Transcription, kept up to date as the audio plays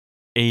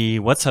Hey,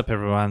 what's up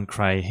everyone,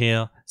 Cry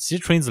here.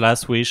 Citrine's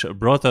Last Wish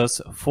brought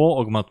us 4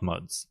 Augment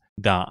mods.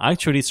 They are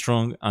actually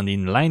strong and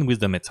in line with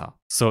the meta.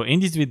 So in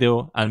this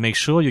video, I'll make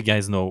sure you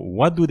guys know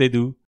what do they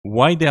do,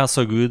 why they are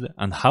so good,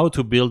 and how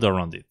to build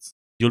around it.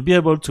 You'll be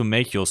able to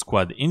make your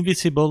squad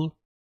invisible,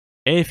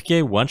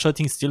 AFK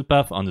one-shotting steel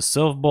path on the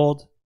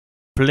surfboard,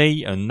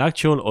 play an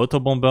actual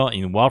auto-bomber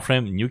in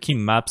Warframe nuking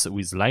maps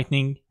with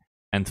lightning,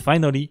 and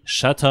finally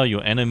shatter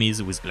your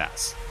enemies with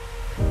glass.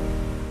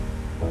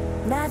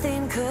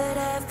 Nothing could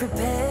have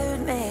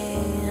prepared me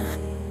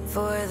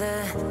for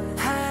the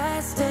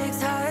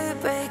high-stakes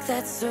heartbreak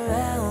that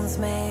surrounds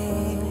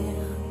me.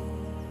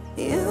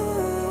 You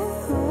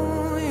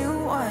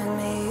want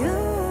me, you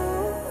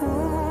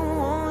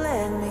won't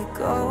let me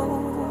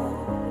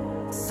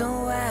go.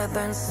 So I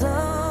burn slow.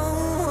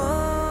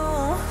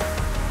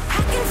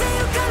 I can feel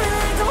you coming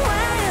like a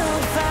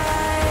wildfire.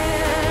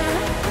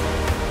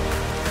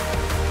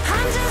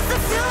 I'm just the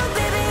fuel,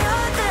 baby,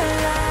 you're the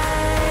light.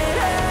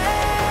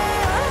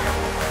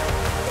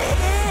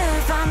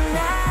 If I'm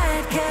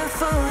not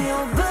careful,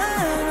 you'll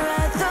burn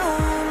right through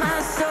my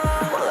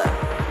soul.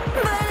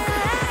 Burning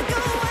like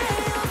a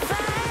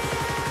wildfire.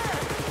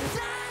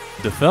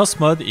 The first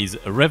mod is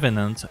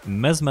Revenant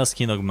Mesmer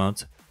Skin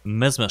Augment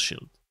Mesmer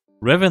Shield.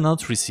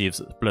 Revenant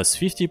receives plus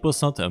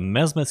 50% of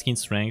Mesmer Skin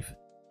strength,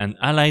 and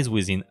allies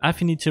within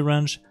affinity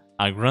range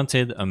are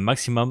granted a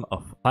maximum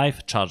of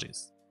 5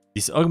 charges.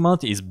 This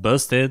augment is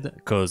busted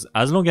cause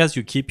as long as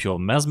you keep your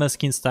Mesmer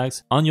Skin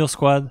stacks on your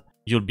squad,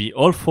 you'll be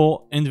all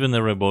 4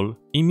 invulnerable,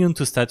 immune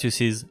to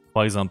statuses,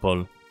 for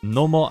example,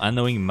 no more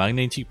annoying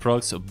magnetic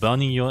procs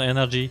burning your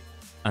energy,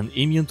 and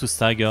immune to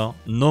stagger,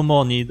 no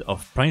more need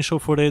of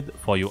blindfolded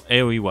for your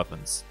AoE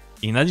weapons.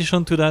 In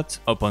addition to that,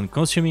 upon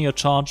consuming a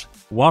charge,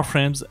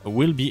 Warframes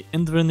will be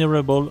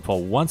invulnerable for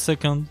 1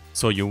 second,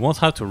 so you won't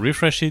have to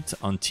refresh it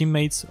on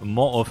teammates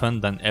more often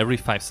than every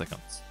 5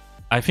 seconds.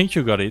 I think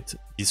you got it,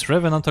 this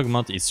Revenant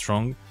augment is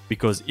strong,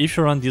 because if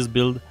you run this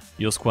build,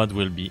 your squad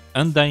will be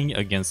undying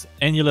against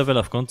any level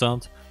of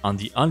content, and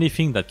the only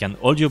thing that can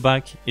hold you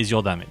back is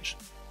your damage.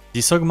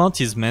 This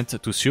augment is meant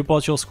to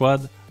support your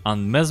squad,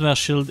 and Mesmer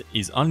Shield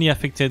is only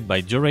affected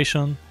by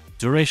duration.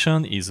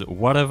 Duration is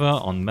whatever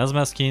on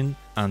Mesmer Skin,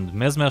 and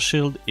Mesmer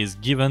Shield is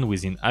given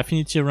within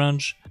affinity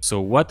range,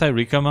 so what I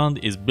recommend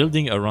is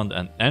building around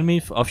an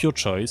enemy of your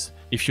choice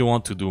if you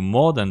want to do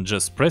more than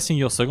just pressing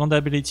your second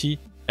ability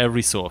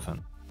every so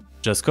often.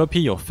 Just copy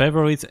your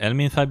favorite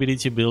Helminth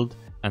ability build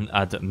and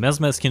add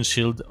Mesmer Skin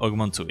Shield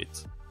augment to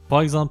it.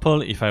 For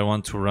example, if I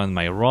want to run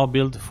my raw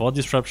build for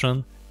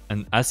disruption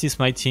and assist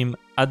my team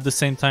at the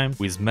same time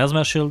with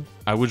Mesmer Shield,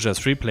 I would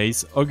just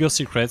replace Augur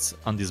Secrets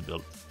on this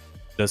build.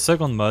 The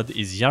second mod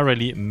is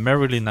Yareli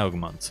Merulina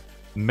Augment,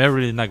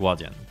 Merulina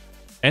Guardian.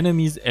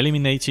 Enemies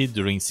eliminated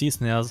during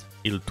Citrine'S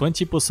heal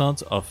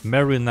 20% of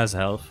Merulina's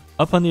health.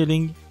 Upon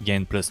healing,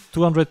 gain plus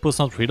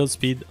 200% reload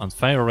speed and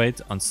fire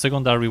rate on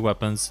secondary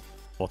weapons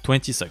for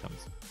 20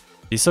 seconds.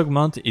 This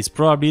augment is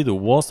probably the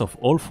worst of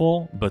all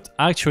 4, but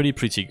actually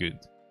pretty good,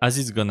 as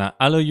it's gonna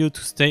allow you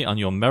to stay on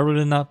your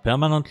Merulina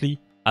permanently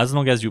as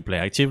long as you play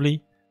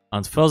actively,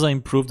 and further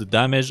improve the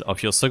damage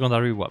of your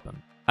secondary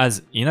weapon.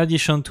 As in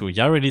addition to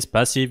Yareli's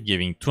passive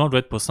giving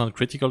 200%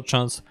 critical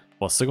chance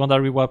for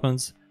secondary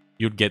weapons,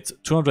 you'll get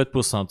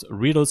 200%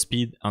 reload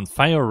speed and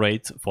fire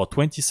rate for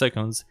 20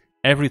 seconds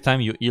every time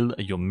you heal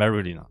your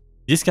Merulina.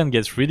 This can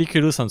get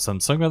ridiculous on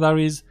some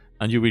secondaries,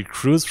 and you will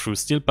cruise through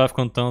steel path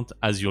content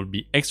as you'll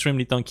be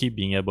extremely tanky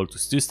being able to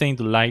sustain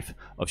the life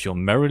of your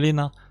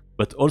Merulina,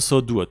 but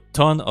also do a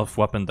ton of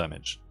weapon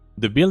damage.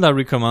 The build I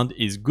recommend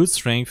is good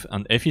strength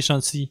and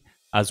efficiency,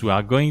 as we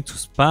are going to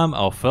spam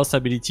our first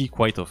ability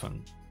quite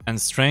often. And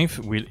strength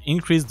will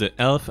increase the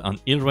health and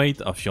heal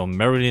rate of your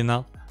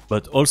Merulina,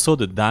 but also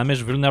the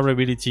damage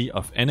vulnerability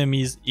of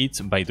enemies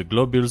hit by the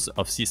globules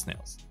of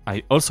Citrine'S.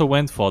 I also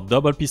went for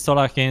double pistol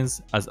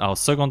arcanes, as our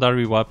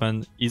secondary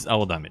weapon is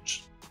our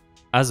damage.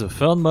 As a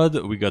third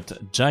mod, we got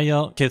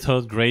Gyre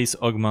Cathode Grace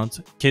Augment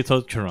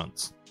Cathode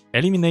Current.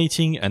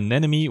 Eliminating an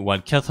enemy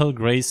while Cathode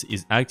Grace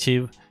is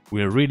active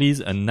will release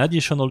an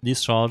additional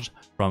discharge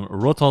from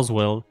Rotor's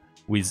Well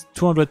with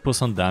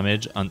 200%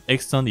 damage and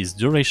extend its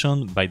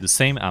duration by the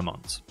same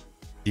amount.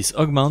 This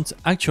augment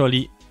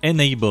actually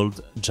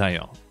enabled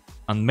Gyre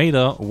and made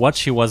her what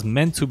she was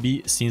meant to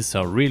be since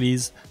her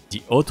release,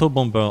 the Auto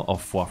Bomber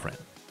of Warframe.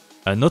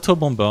 An Auto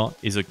Bomber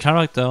is a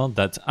character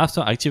that,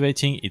 after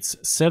activating its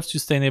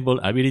self-sustainable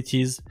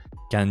abilities,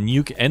 can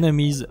nuke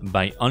enemies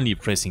by only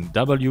pressing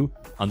W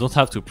and don't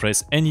have to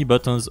press any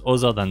buttons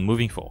other than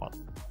moving forward.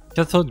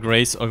 Cathode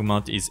Grace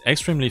Augment is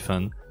extremely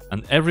fun,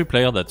 and every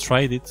player that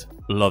tried it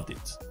loved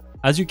it.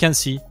 As you can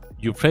see,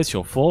 you press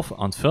your 4th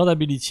and 3rd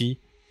ability,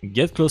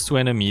 get close to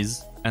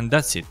enemies, and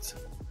that's it.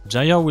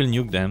 Gyre will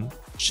nuke them,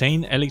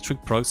 chain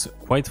electric procs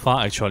quite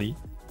far actually,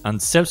 and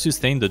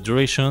self-sustain the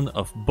duration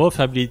of both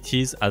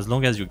abilities as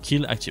long as you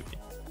kill actively.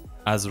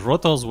 As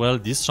Rotor's Well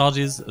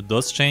discharges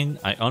those chain,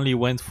 I only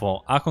went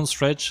for Archon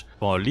Stretch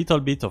for a little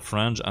bit of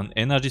range and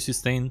energy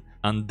sustain,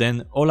 and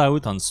then all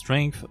out on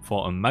strength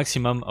for a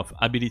maximum of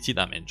ability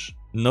damage.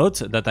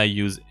 Note that I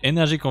use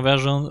energy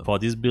conversion for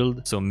this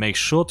build, so make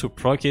sure to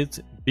proc it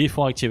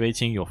before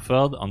activating your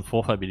 3rd and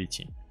 4th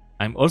ability.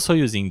 I'm also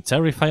using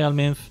Terrify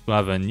Nymph to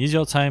have an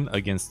easier time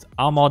against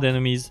armored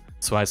enemies,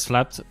 so I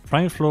slapped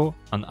Prime Flow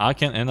and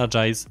Arcane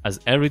Energize, as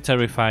every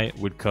Terrify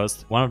will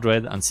cost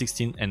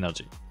 116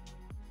 energy.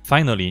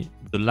 Finally,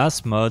 the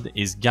last mod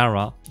is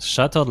Gara,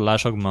 Shattered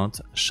Lash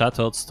Augment,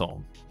 Shattered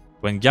Storm.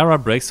 When Gara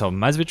breaks her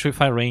Mass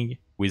Vitrify ring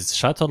with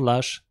Shattered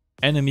Lash,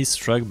 enemies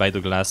struck by the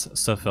glass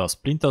suffer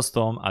Splinter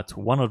Storm at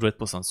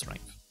 100%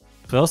 strength.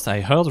 First, I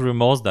heard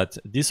rumors that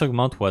this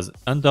augment was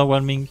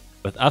underwhelming,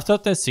 but after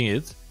testing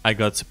it, I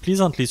got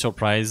pleasantly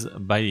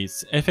surprised by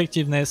its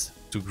effectiveness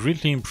to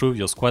greatly improve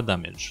your squad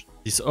damage.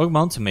 This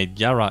augment made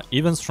Gara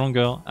even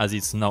stronger, as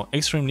it's now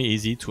extremely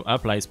easy to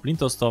apply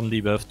Splinter Storm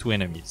debuff to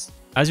enemies.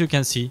 As you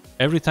can see,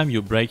 every time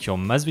you break your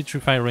Mass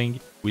Vitrify ring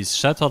with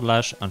Shattered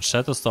Lash and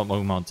Shattered Storm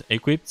augment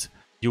equipped,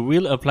 you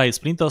will apply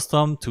Splinter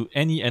Storm to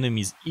any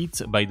enemies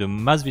hit by the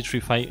Mass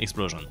Vitrify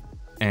explosion.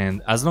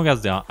 And as long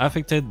as they are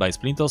affected by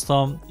Splinter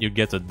Storm, you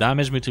get a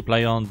damage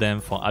multiplier on them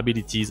for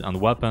abilities and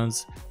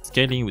weapons,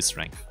 scaling with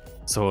strength.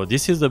 So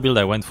this is the build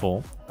I went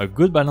for, a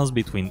good balance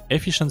between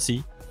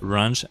efficiency,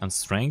 range and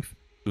strength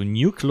to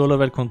nuke low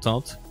level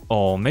content,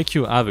 or make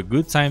you have a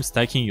good time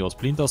stacking your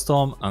Splinter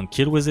Storm and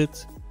kill with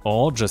it,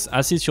 or just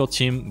assist your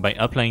team by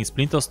applying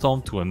Splinter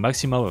Storm to a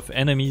maximum of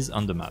enemies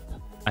on the map.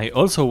 I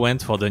also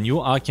went for the new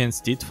Arcane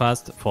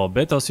Steadfast for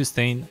better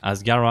sustain,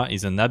 as Gara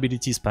is an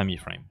ability spammy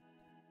frame.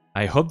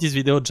 I hope this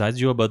video judged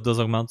you about those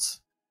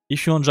augments.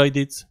 If you enjoyed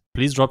it,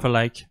 please drop a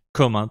like,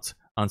 comment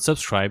and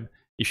subscribe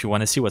if you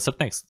wanna see what's up next.